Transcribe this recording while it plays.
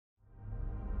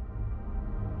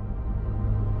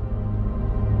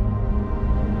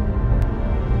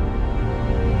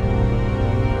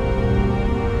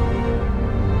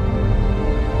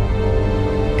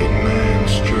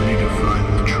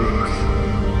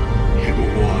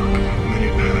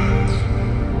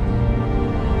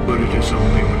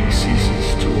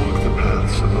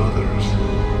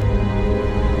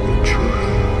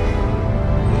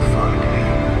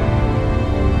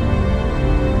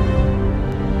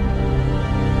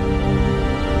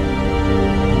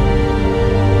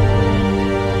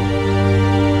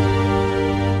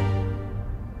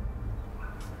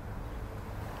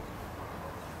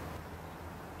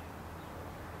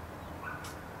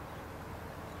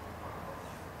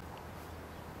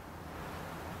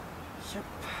Yep.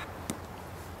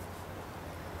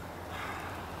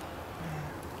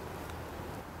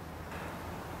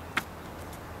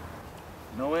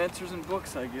 No answers in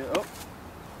books, I guess. Oh.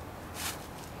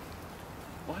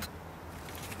 What?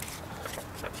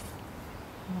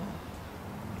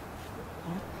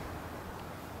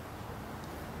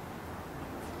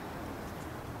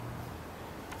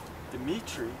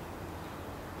 Dimitri?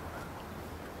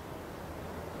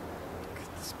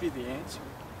 Could this be the answer?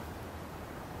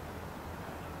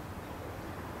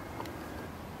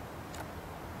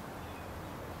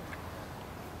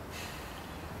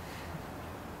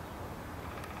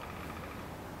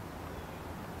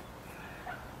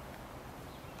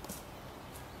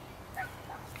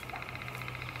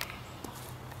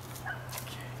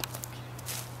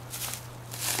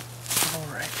 All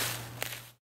right.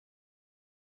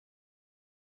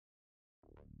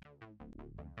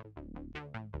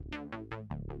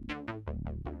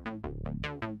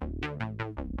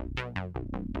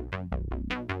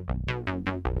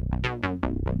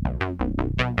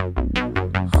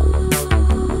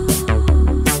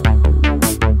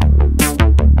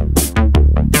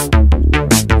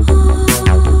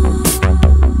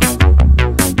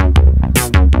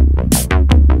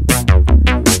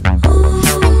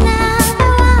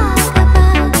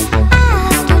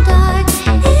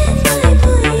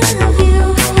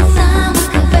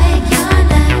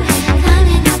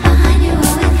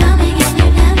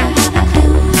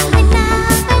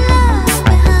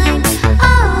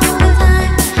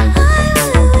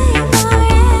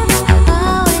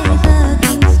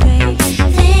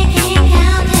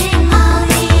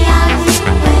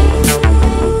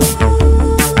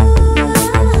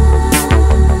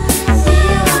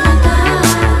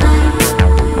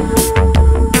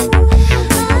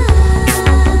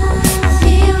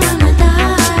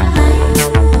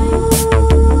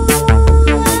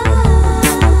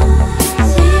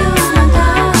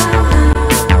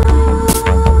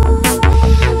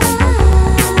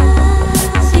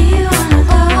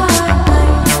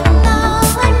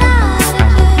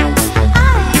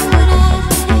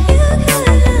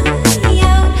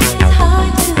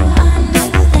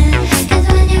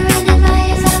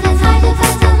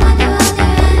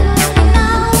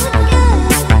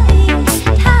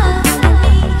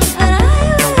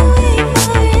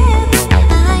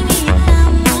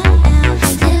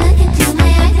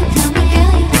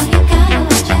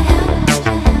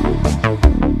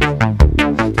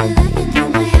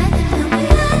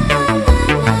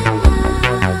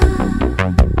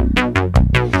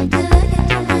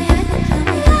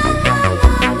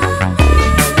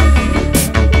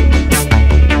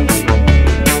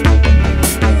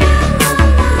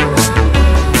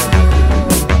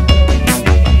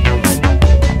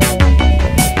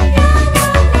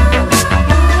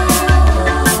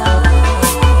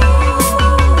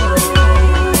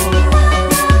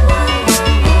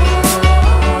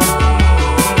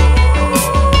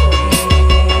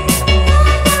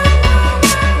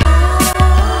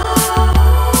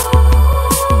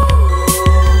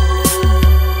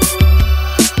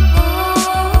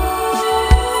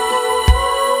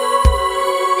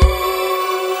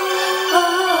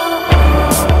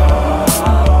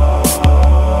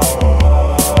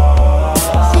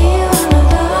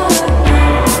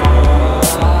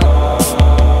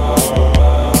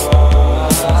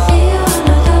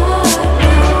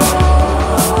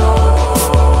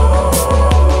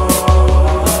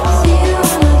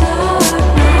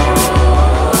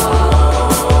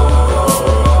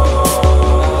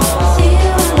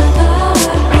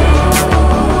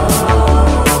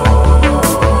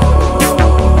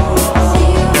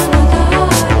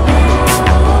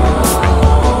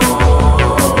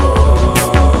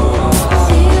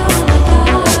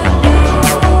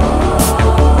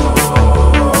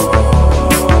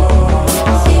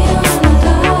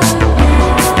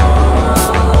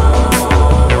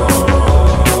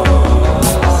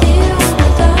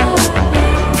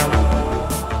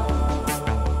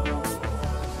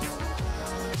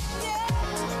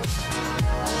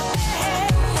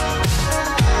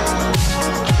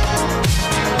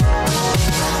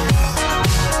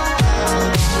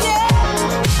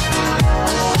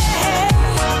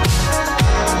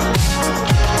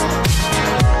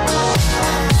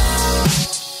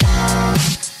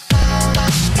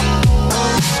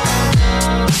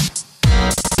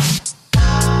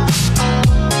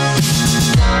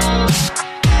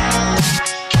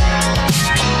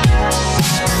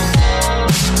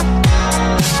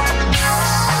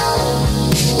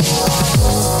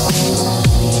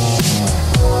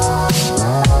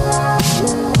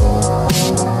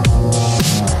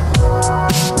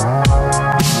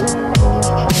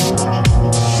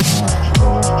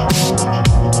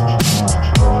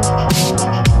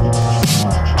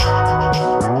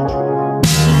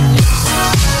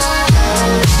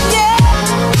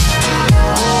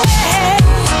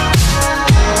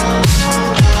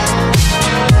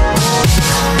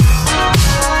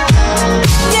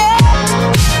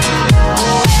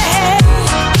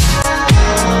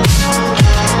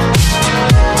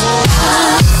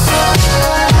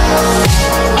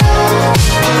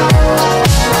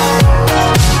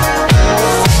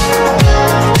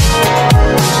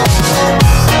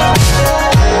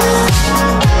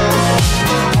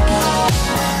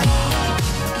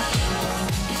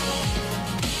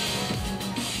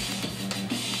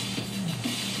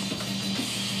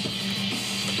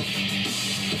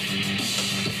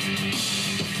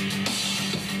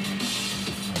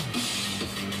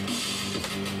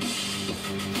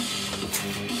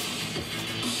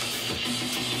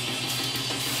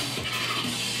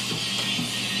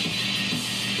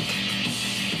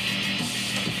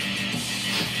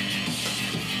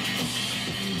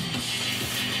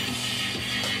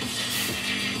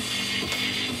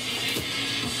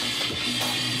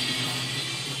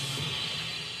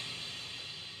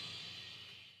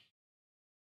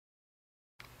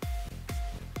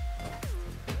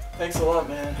 Thanks a lot,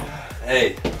 man.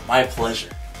 Hey, my pleasure.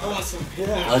 Awesome,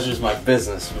 yeah. Pleasure's my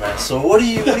business, man. So what do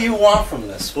you want from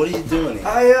this? What are you doing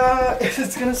here?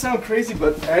 It's gonna sound crazy,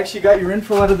 but I actually got your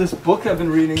info out of this book I've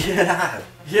been reading. Get out.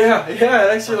 Yeah,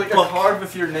 actually like a card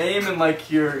with your name and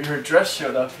like your address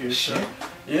showed up here. So,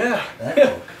 yeah. That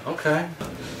book. Okay.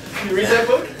 You read that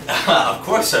book? Of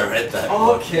course I read that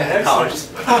book. Okay,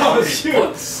 excellent. Oh, shoot.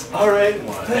 Books. All right.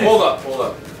 Hey. Hold up.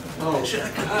 Oh,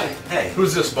 Hey.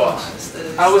 Who's this boss?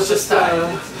 I was just,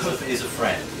 he's a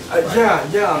friend.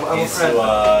 yeah, I'm a He's friend.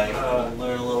 to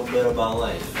learn a little bit about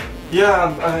life.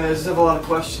 Yeah, I just have a lot of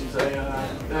questions.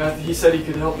 He said he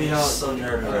could help me out. Some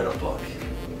nerd who read a book.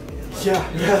 Yeah,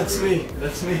 that's me.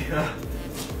 That's me.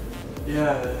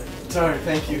 Yeah. Sorry.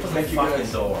 Thank you. Thank you, Fucking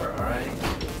guys. door. All right.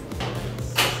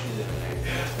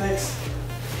 Thanks.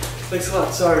 Thanks a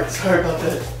lot. Sorry about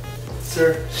that,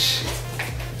 sir.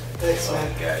 Thanks,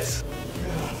 man. Guys.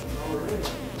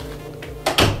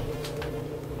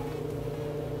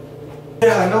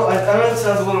 Yeah, I know it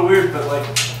sounds a little weird, but like,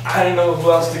 I didn't know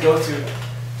who else to go to.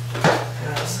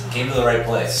 Came to the right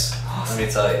place. Let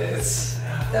me tell you, it's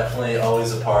definitely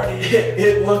always a party.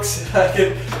 It looks,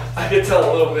 I could tell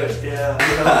a little bit, yeah.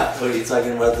 What are you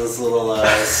talking about, this little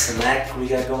snack we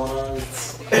got going on?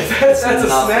 That's a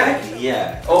snack?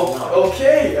 Yeah. Oh, no.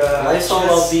 Okay. Life's all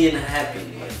about being happy,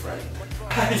 my friend.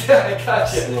 Yeah, I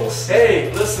got you.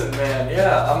 Hey, listen, man,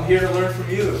 yeah, I'm here to learn from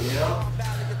you, you know?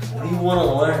 What do you want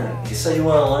to learn? You said you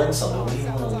want to learn something. What do you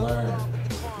want to learn?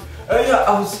 Yeah,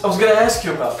 I was gonna ask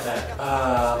you about that.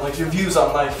 Like your views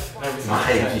on life and everything.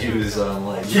 My views on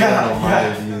life. Yeah,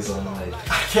 my views on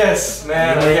life. I guess,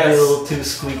 man. You I might guess. be a little too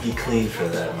squeaky clean for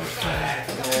that, my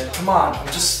friend. Man, come on. I'm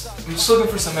just looking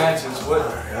for some answers. What?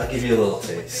 Alright, I'll give you a little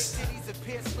taste.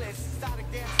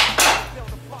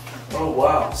 Oh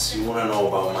wow. So you want to know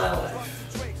about my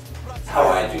life? How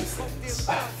I do things?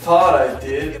 I thought I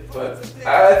did, but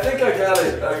I think I got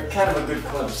a kind of a good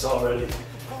glimpse already,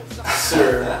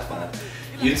 sir.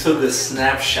 You took a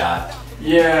snapshot.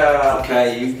 Yeah.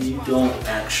 Okay, you don't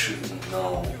actually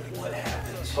know what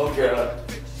happens. Okay.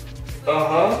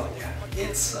 Uh-huh.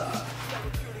 It's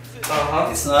Uh-huh.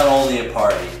 it's not only a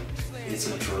party, it's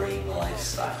a dream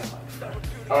lifestyle, my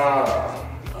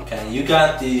friend. Okay, you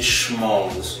got these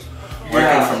schmoes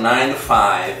working from 9 to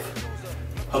 5,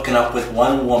 hooking up with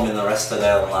one woman the rest of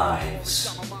their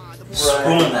lives,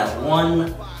 screwing that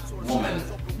one woman.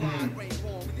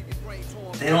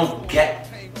 They don't get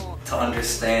to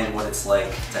understand what it's like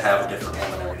to have a different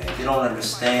woman every day. They don't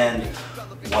understand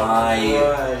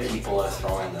why people are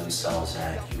throwing themselves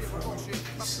at you for a little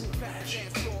piece of magic.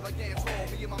 Okay.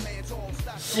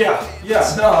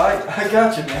 Yeah, no, I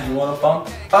got you, man. You want a bump?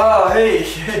 Oh,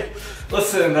 hey,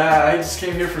 listen, I just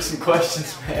came here for some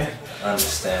questions, man.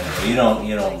 Understandable. You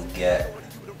don't get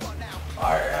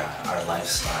our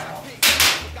lifestyle,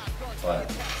 but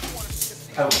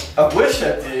I wish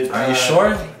I did. are you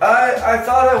sure? I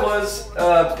thought I was.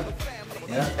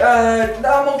 Yeah. No,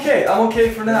 I'm okay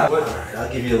for now. But, Alright,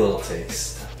 I'll give you a little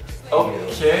taste.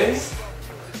 okay.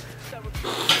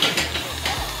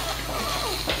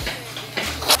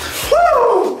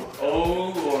 Woo!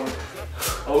 Oh Lord.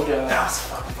 Oh God. That was a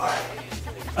fucking party.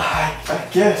 I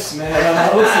guess,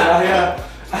 man. Listen,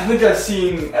 I think I've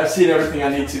seen everything I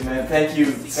need to, man. Thank you.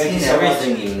 Thank you so much.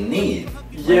 Everything you need.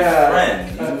 Yeah. My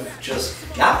friend, you've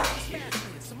just got here.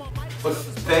 But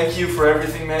thank you for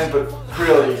everything, man. But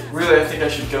really, I think I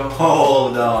should go.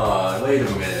 Hold on, wait a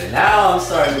minute. Now I'm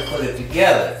starting to put it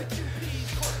together.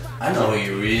 I know what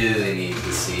you really need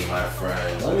to see, my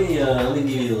friend. Let me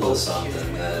give you a little something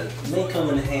that may come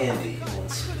in handy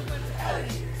once you're out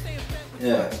of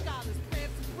here.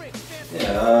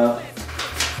 Yeah,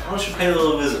 why don't you pay a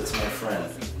little visit to my friend?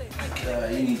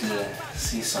 Like, you need to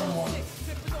see someone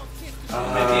who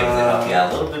might be able to help you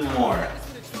out a little bit more.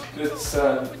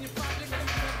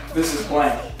 This is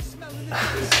blank.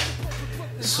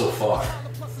 It's so far,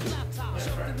 my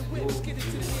friend.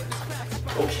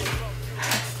 Okay.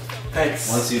 Thanks.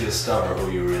 Once you discover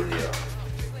who you really are.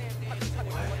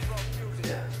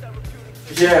 Yeah.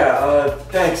 Yeah,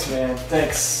 thanks, man.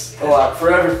 Thanks a lot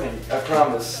for everything. I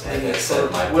promise. Like And I said,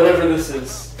 for my whatever pleasure. this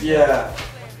is. Yeah.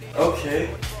 Okay.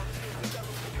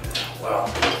 Well,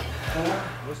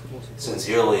 since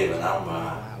you're leaving, I'm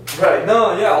Right.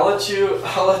 No. Yeah. I'll let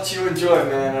you enjoy,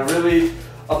 man.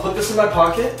 I'll put this in my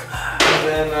pocket, and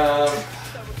then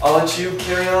I'll let you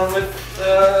carry on with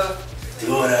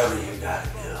do whatever you gotta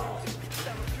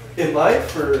do. in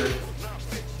life, or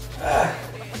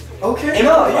okay.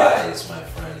 Improvise, my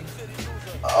friend.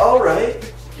 All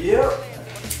right. Yeah.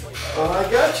 Oh,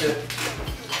 I got you.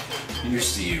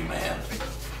 Here's to you, man.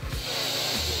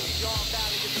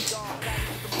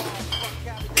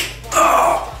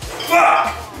 Oh,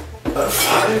 fuck!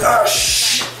 Oh,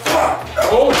 shh! Fuck!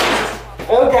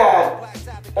 Oh God!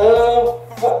 Oh,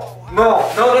 no!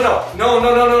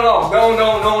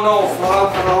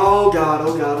 Fuck! Oh God!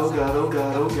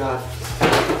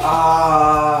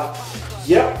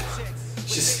 Yep.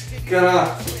 Just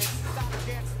gonna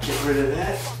get rid of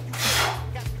that.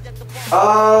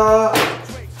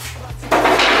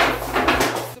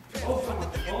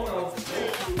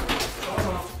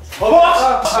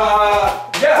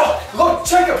 Yeah. Look,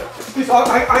 check him. Please,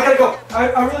 I gotta go.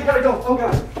 I really gotta go. Oh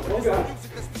God.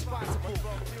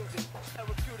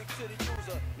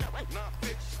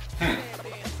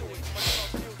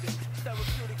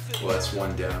 Well, that's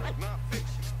one down.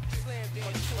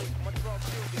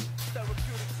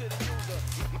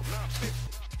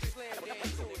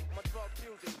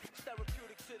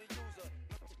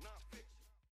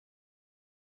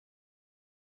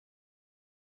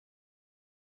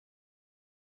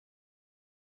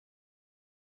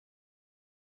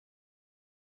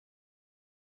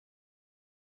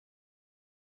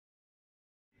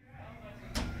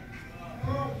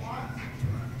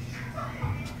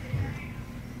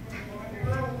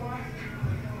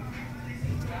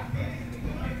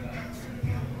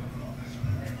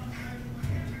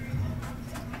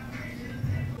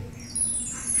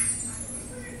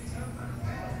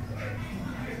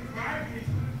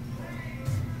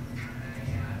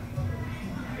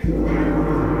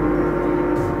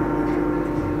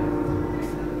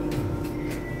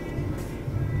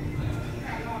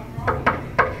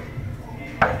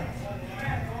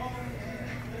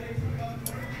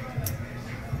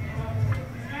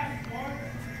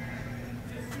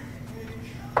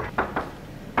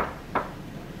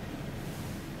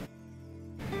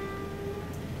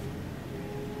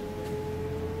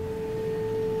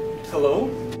 Hello?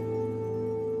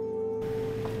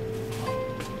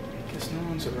 Guess no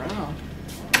one's around.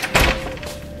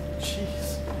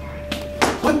 Jeez.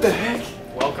 What the heck?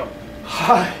 Welcome.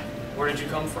 Hi. Where did you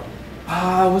come from?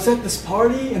 I was at this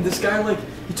party and this guy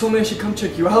he told me I should come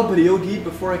check you out, but he OD'd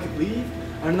before I could leave.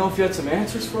 I don't know if you had some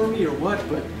answers for me or what,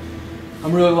 but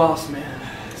I'm really lost, man.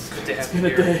 Good to have It's you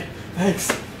been a here. day. Thanks.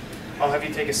 I'll have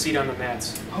you take a seat on the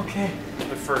mats. Okay.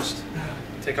 But first,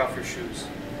 take off your shoes.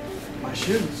 My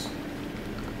shoes.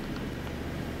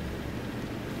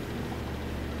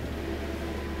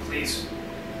 Please,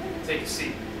 take a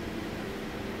seat.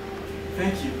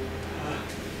 Thank you.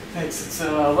 Thanks. It's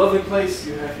a lovely place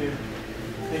you have here.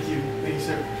 Thank you. Thank you,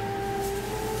 sir.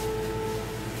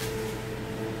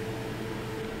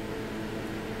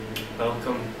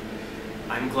 Welcome.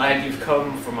 I'm glad you've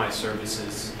come for my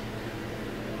services.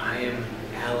 I am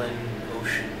Alan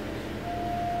Ocean.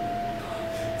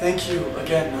 Thank you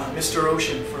again, Mr.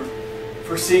 Ocean,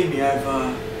 for seeing me. I've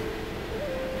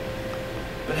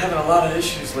been having a lot of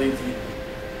issues lately.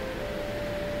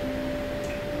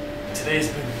 Today's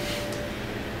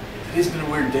been a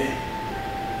weird day.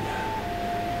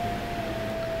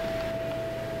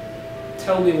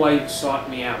 Tell me why you sought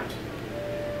me out.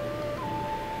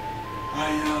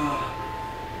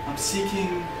 I'm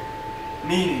seeking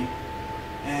meaning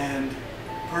and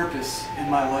purpose in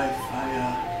my life.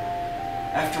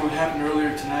 After what happened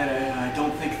earlier tonight, I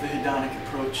don't think the hedonic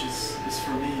approach is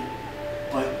for me.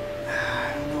 But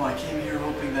I don't know. I came here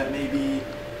hoping that maybe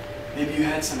you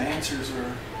had some answers or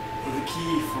the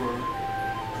key for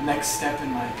the next step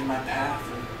in my path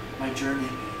or my journey.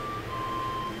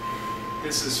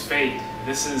 This is fate.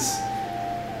 This is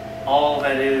all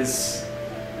that is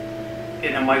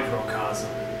in a microcosm.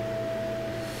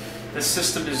 The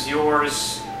system is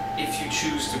yours if you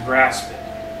choose to grasp it.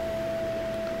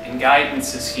 And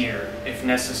guidance is here if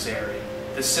necessary.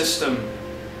 The system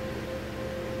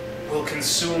will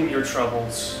consume your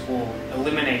troubles, will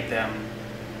eliminate them.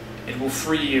 It will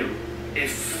free you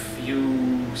if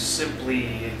you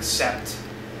simply accept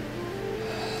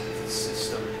the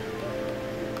system.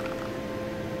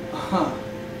 Huh.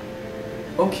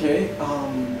 Okay,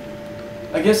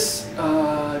 I guess,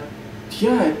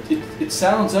 yeah, it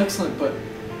sounds excellent, but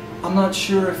I'm not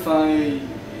sure if I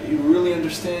really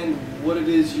understand what it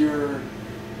is you're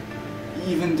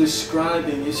even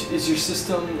describing. Is your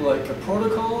system like a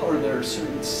protocol, or are there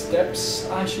certain steps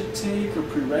I should take or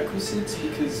prerequisites?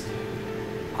 Because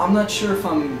I'm not sure if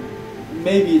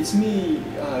maybe it's me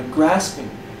grasping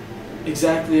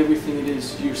exactly everything it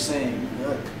is you're saying.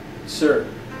 Sir.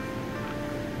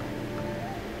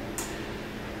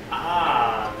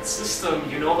 The system.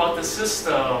 You know about the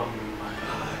system.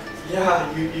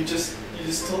 Yeah, you just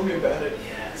told me about it.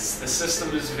 Yes, the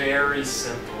system is very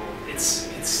simple.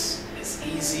 It's as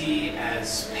easy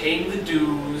as paying the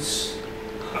dues,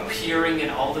 appearing in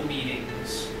all the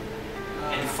meetings,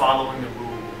 and following the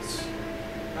rules.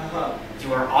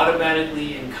 You are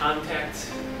automatically in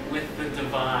contact with the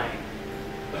divine.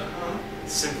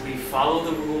 Simply follow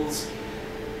the rules,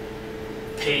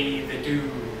 pay the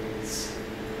dues.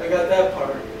 I got that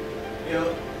part.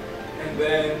 Yep. And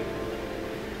then...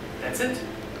 That's it.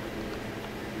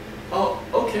 Oh,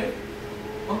 okay.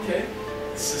 Okay.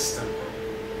 System.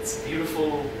 It's a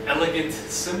beautiful, elegant,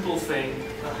 simple thing.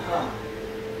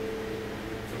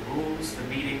 The rules, the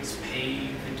meetings, pay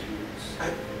the dues.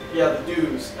 Yeah, the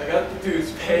dues. I got the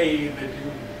dues. Pay the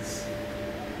dues.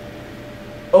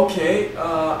 Okay,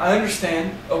 I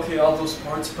understand. Okay, all those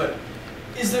parts, but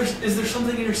is there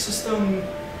something in your system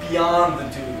beyond the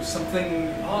dues?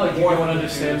 Something Oh, you more don't than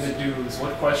understand the the dues.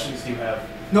 What questions do you have?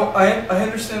 No, I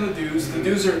understand the dues. The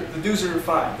dues are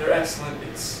fine. They're excellent.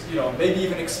 It's, you know, maybe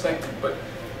even expected. But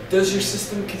does your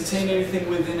system contain anything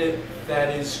within it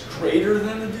that is greater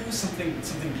than the dues? Something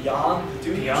beyond the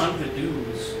dues? Beyond the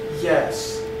dues.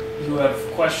 Yes. You have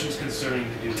questions concerning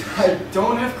the dues. I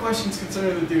don't have questions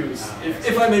concerning the dues.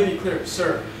 If I may be clear,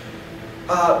 sir.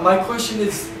 My question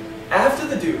is, after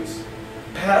the dues,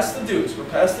 past the dues, we're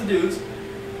past the dues.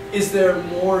 Is there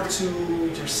more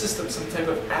to your system, some type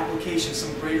of application,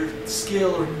 some greater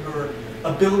skill or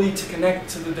ability to connect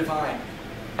to the divine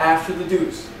after the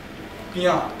dues,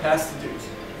 beyond, past the dues?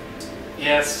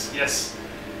 Yes, yes.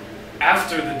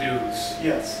 After the dues,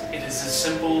 Yes. it is as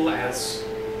simple as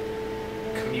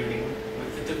communing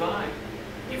with the divine.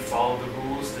 You follow the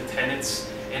rules, the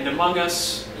tenets, and among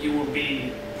us, you will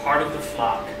be part of the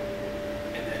flock,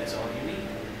 and that is all you need.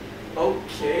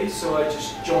 Okay, so I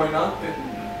just join up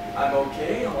and I'm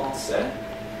okay, I'm all set?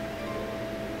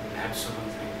 Absolutely.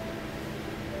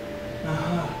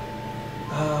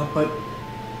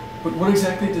 But what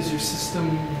exactly does your system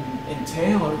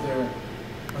entail? Are there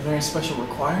any special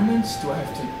requirements? Do I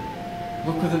have to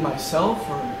look within myself,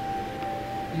 or?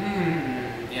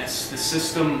 Yes, the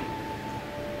system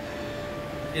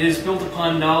is built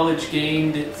upon knowledge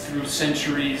gained through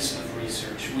centuries of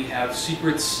research. We have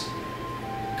secrets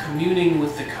communing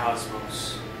with the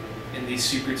cosmos, and these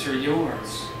secrets are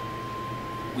yours.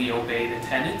 We obey the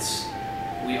tenets,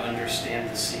 we understand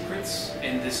the secrets,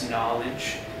 and this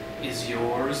knowledge is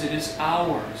yours, it is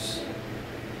ours.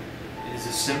 It is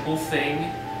a simple thing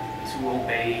to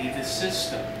obey the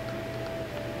system.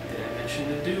 Did I mention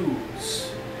the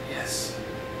dues? Yes.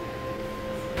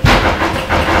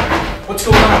 What's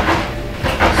going on?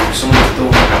 There's someone at the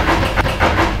door.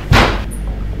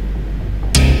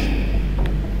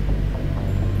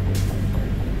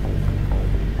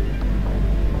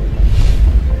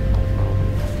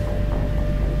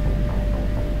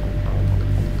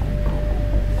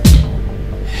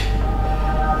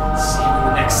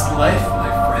 Life, my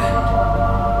friend.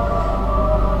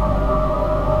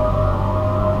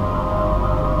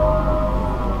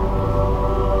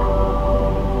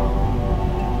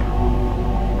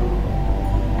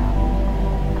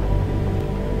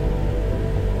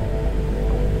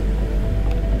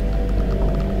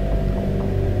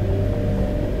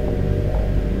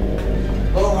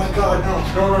 Oh my God, no.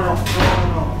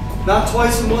 Not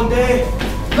twice in one day.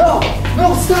 No,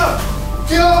 stop.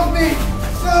 Get off me.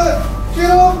 Get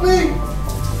off me!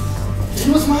 He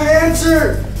was my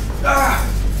answer!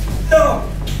 No!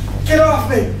 Get off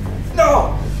me!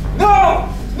 No!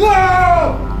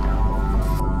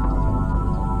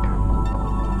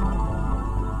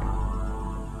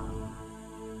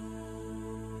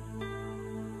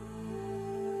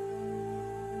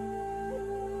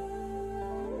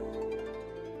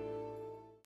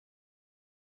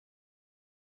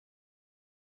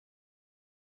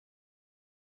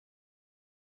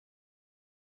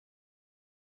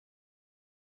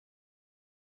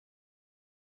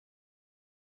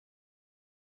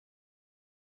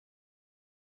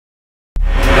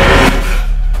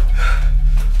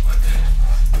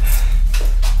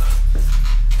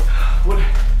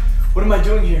 What am I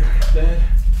doing here, Dad?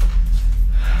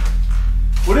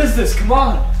 What is this? Come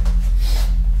on!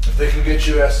 If they can get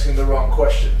you asking the wrong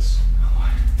questions,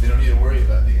 they don't need to worry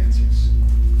about the answers.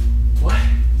 What?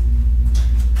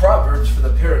 Proverbs for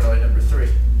the paranoid, number 3.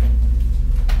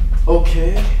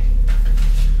 Okay.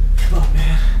 Come on,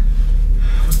 man.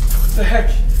 What the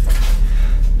heck?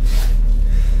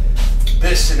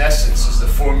 This, in essence, is the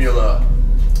formula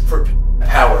for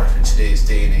power in today's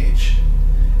day and age.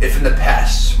 If in the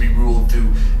past we ruled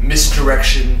through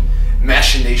misdirection,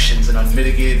 machinations, and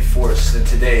unmitigated force, then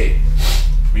today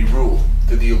we rule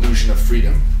through the illusion of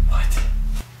freedom. What?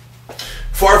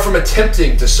 Far from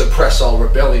attempting to suppress all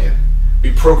rebellion,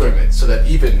 We program it so that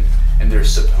even in their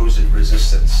supposed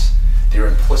resistance, they're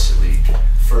implicitly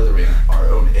furthering our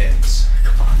own ends.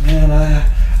 Come on,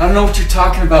 man. I don't know what you're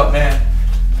talking about, man.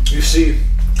 You see,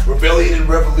 rebellion and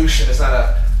revolution is not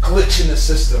a glitch in the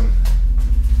system.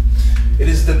 It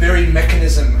is the very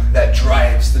mechanism that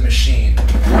drives the machine.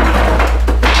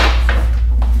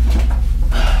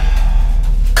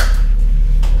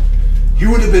 You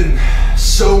would have been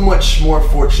so much more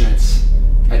fortunate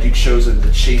had you chosen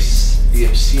to chase the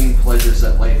obscene pleasures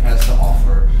that life has to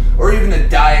offer, or even to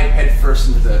dive headfirst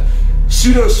into the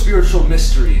pseudo-spiritual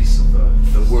mysteries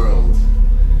of the world.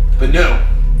 But no,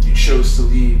 you chose to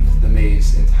leave the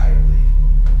maze entirely.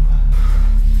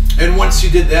 And once you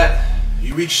did that,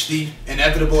 you reached the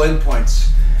inevitable endpoints.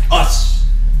 Us.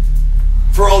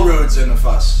 For all roads end with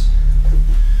us.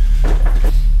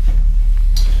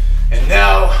 And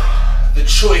now, the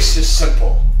choice is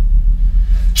simple.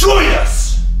 Join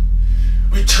us!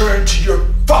 Return to your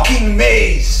fucking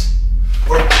maze!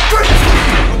 Or face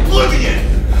oblivion!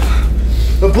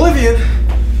 Oblivion?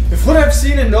 If what I've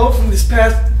seen and know from this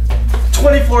past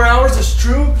 24 hours is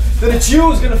true, then it's you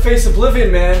who's gonna face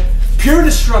oblivion, man. Pure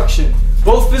destruction,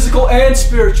 both physical and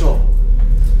spiritual.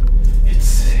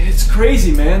 It's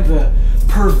crazy, man. The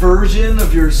perversion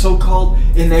of your so-called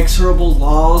inexorable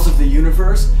laws of the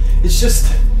universe.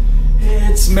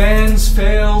 It's man's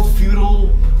failed,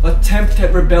 futile attempt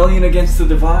at rebellion against the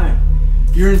divine.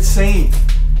 You're insane.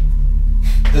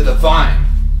 The divine?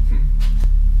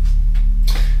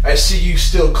 I see you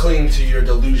still cling to your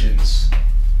delusions.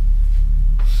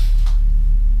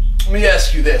 Let me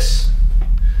ask you this.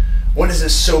 When has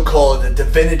this so-called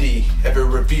divinity ever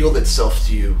revealed itself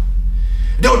to you?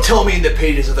 Don't tell me in the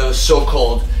pages of those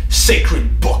so-called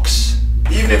sacred books.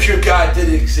 Even if your God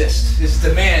did exist, his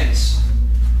demands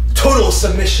total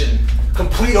submission,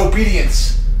 complete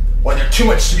obedience, when they're too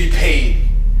much to be paid.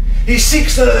 He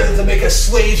seeks none other than to make us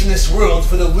slaves in this world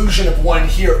for the illusion of one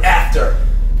hereafter.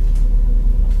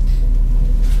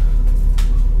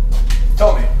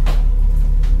 Tell me,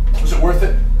 was it worth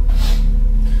it?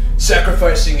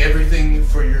 Sacrificing everything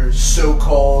for your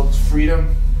so-called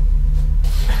freedom?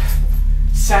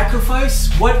 Sacrifice?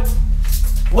 What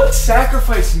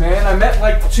sacrifice, man? I met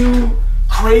like two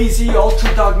crazy,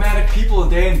 ultra-dogmatic people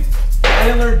today and I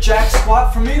didn't learn jack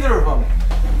squat from either of them.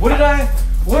 What did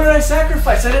I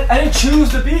sacrifice? I didn't choose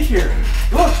to be here.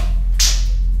 Look,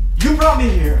 you brought me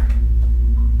here.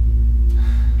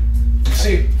 You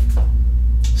see,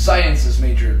 science has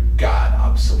made your God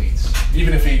obsolete,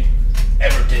 even if he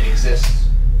ever did exist.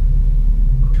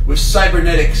 With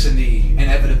cybernetics and the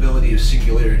inevitability of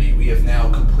singularity, we have now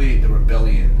completed the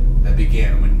rebellion that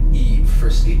began when Eve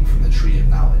first ate from the tree of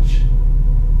knowledge.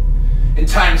 In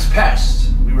times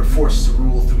past, we were forced to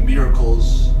rule through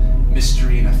miracles,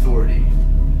 mystery, and authority.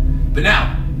 But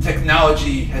now,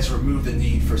 technology has removed the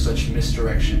need for such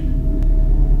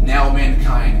misdirection. Now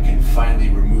mankind can finally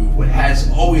remove what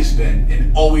has always been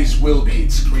and always will be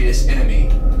its greatest enemy,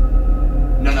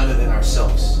 none other than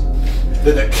ourselves.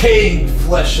 The decaying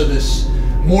flesh of this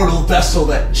mortal vessel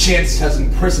that chance has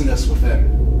imprisoned us within.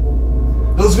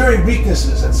 Those very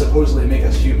weaknesses that supposedly make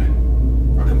us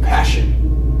human, our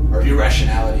compassion, our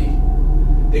irrationality,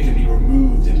 they can be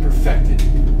removed and perfected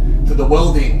through the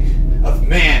welding of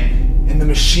man and the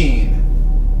machine.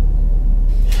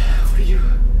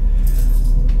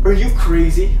 Are you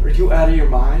crazy? Are you out of your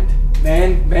mind?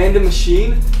 Man to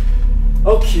machine?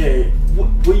 Okay,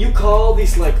 what you call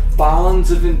these like bonds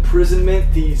of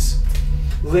imprisonment, these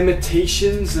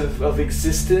limitations of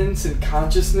existence and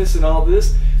consciousness and all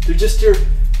this, they're just your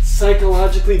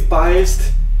psychologically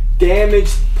biased,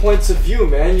 damaged points of view,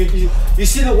 man. You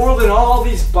see the world in all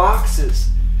these boxes,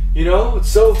 you know? It's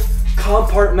so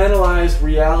compartmentalized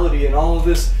reality and all of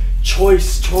this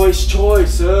choice.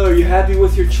 Oh, are you happy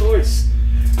with your choice?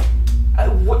 I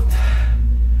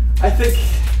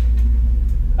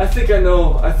think I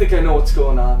know what's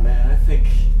going on, man.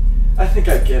 I think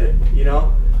I get it, you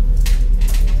know?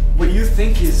 What you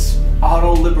think is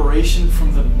auto-liberation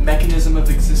from the mechanism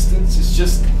of existence is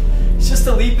just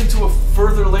a leap into a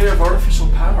further layer of artificial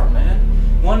power, man.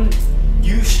 One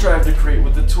you strive to create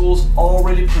with the tools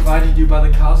already provided you by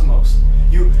the cosmos.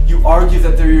 You argue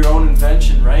that they're your own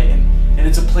invention, right? And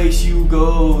it's a place you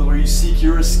go where you seek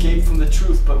your escape from the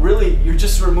truth, but really you're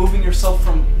just removing yourself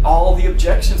from all the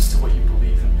objections to what you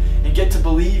believe in, and get to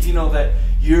believe, you know, that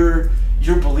your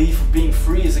belief of being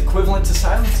free is equivalent to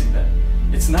silencing them.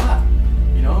 It's not,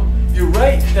 you know? You're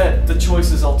right that the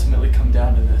choices ultimately come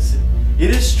down to this. It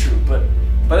is true, but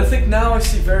I think now I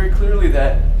see very clearly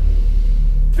that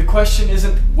the question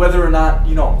isn't whether or not,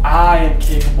 you know, I am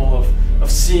capable of of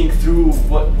seeing through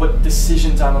what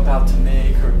decisions I'm about to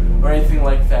make or anything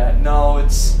like that. No,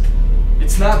 it's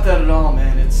not that at all,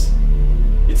 man. It's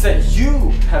that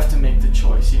you have to make the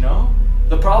choice, you know?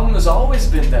 The problem has always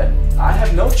been that I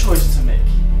have no choice to make.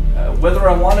 Whether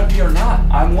I want to be or not,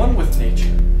 I'm one with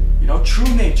nature. You know, true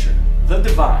nature, the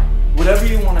divine, whatever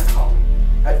you want to call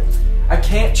it. I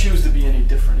can't choose to be any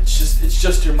different. It's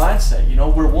just your mindset, you know,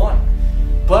 we're one.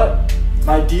 But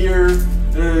my dear,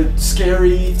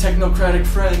 scary, technocratic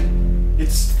friend,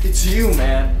 it's you,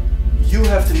 man. You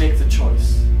have to make the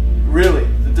choice. Really,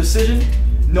 the decision,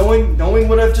 knowing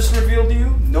what I've just revealed to you,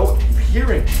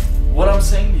 hearing what I'm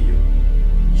saying to you,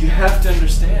 you have to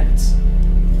understand.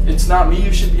 It's not me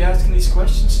you should be asking these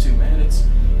questions to, man.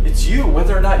 It's you,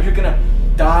 whether or not you're gonna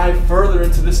dive further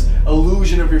into this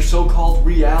illusion of your so-called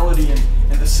reality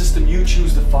and the system you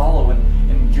choose to follow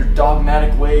and your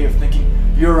dogmatic way of thinking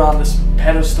you're on this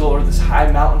pedestal or this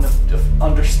high mountain of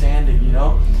understanding, you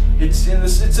know? It's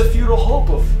a futile hope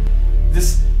of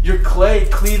this, your clay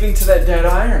cleaving to that dead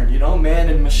iron, you know? Man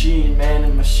and machine,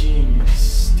 you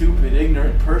stupid,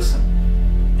 ignorant person.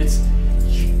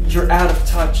 You're out of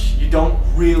touch. You don't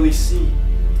really see.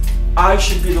 I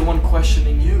should be the one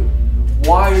questioning you.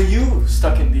 Why are you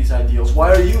stuck in these ideals?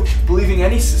 Why are you believing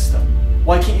any system?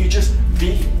 Why can't you just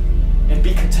be and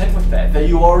be content with that? That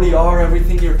you already are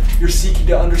everything you're seeking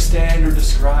to understand or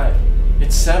describe.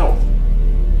 It's settled.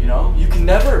 You know, you can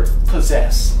never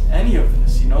possess any of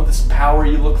this. You know, this power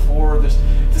you look for, this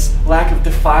lack of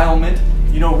defilement.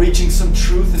 You know, reaching some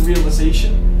truth and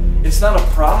realization. It's not a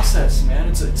process, man.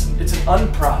 It's an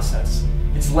unprocess.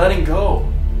 It's letting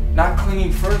go, not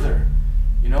clinging further.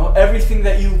 You know, everything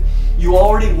that you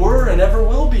already were and ever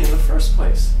will be in the first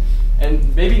place,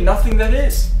 and maybe nothing that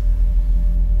is.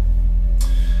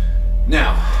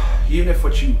 Now, even if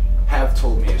what you have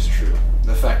told me is true,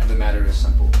 the fact of the matter is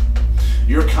simple.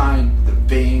 Your kind, the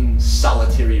vain,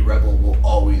 solitary rebel, will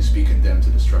always be condemned to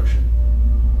destruction.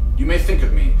 You may think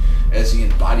of me as the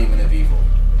embodiment of evil.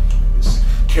 This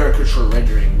caricature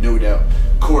rendering, no doubt,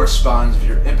 corresponds with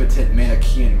your impotent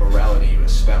Manichaean morality you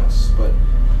espouse, but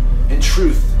in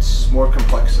truth, it's more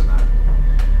complex than that.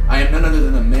 I am none other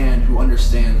than a man who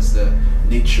understands the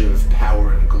nature of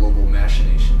power and global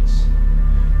machinations.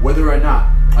 Whether or not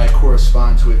I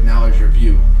correspond to acknowledge your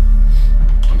view,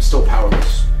 I'm still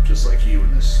powerless, just like you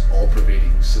in this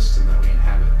all-pervading system that we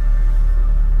inhabit.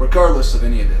 Regardless of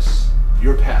any of this,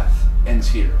 your path ends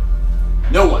here.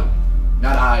 No one,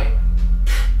 not I,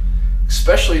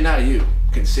 especially not you,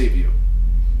 can save you.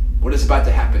 What is about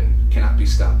to happen cannot be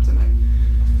stopped, and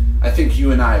I think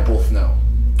you and I both know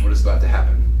what is about to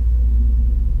happen.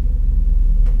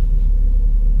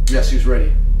 Yes, he's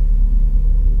ready.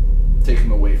 Take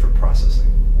him away for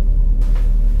processing.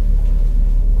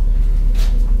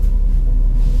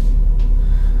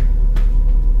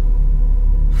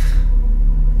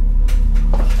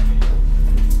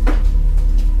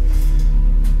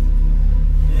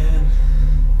 Man,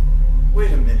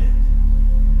 wait a minute.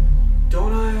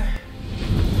 Don't I?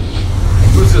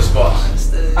 Who's this boss?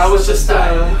 I was just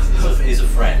He's a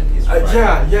friend. He's a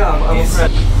friend. Yeah, I'm a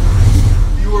friend.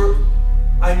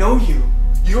 I know you.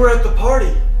 You were at the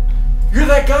party. You're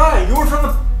that guy.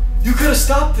 You could have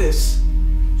stopped this.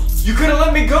 You could have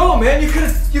let me go, man. You could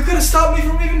have stopped me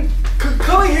from even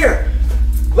coming here.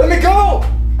 Let me go.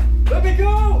 Let me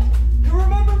go. You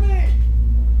remember me.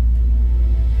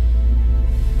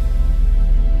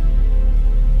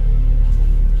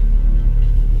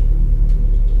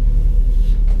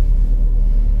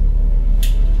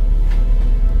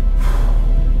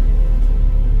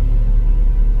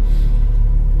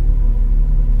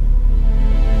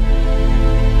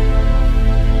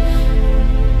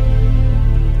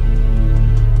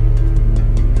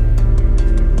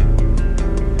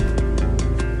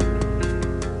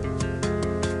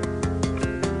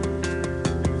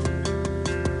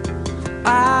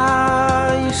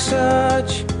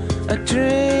 Such a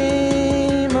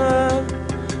dreamer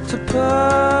to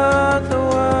put